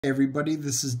Hey everybody,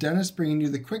 this is Dennis bringing you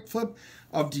the quick flip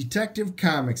of Detective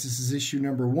Comics. This is issue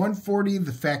number 140,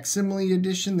 the Facsimile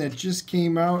edition that just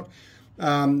came out.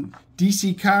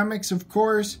 DC Comics, of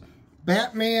course,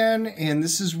 Batman, and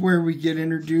this is where we get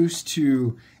introduced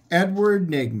to Edward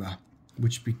Nigma,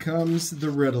 which becomes the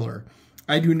Riddler.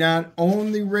 I do not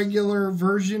own the regular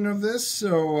version of this,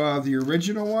 so the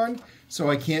original one, so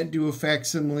I can't do a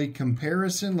facsimile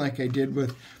comparison like I did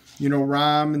with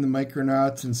Rom and the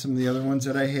Micronauts and some of the other ones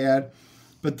that I had.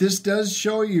 But this does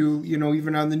show you,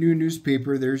 even on the new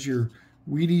newspaper, there's your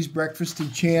Wheaties Breakfast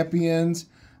of Champions.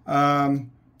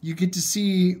 You get to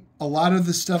see a lot of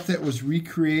the stuff that was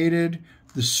recreated,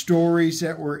 the stories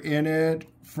that were in it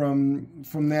from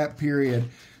that period.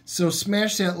 So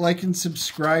smash that like and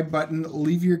subscribe button.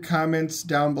 Leave your comments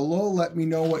down below. Let me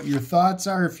know what your thoughts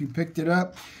are if you picked it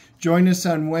up. Join us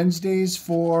on Wednesdays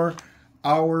for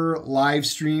our live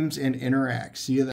streams and interact. See you then.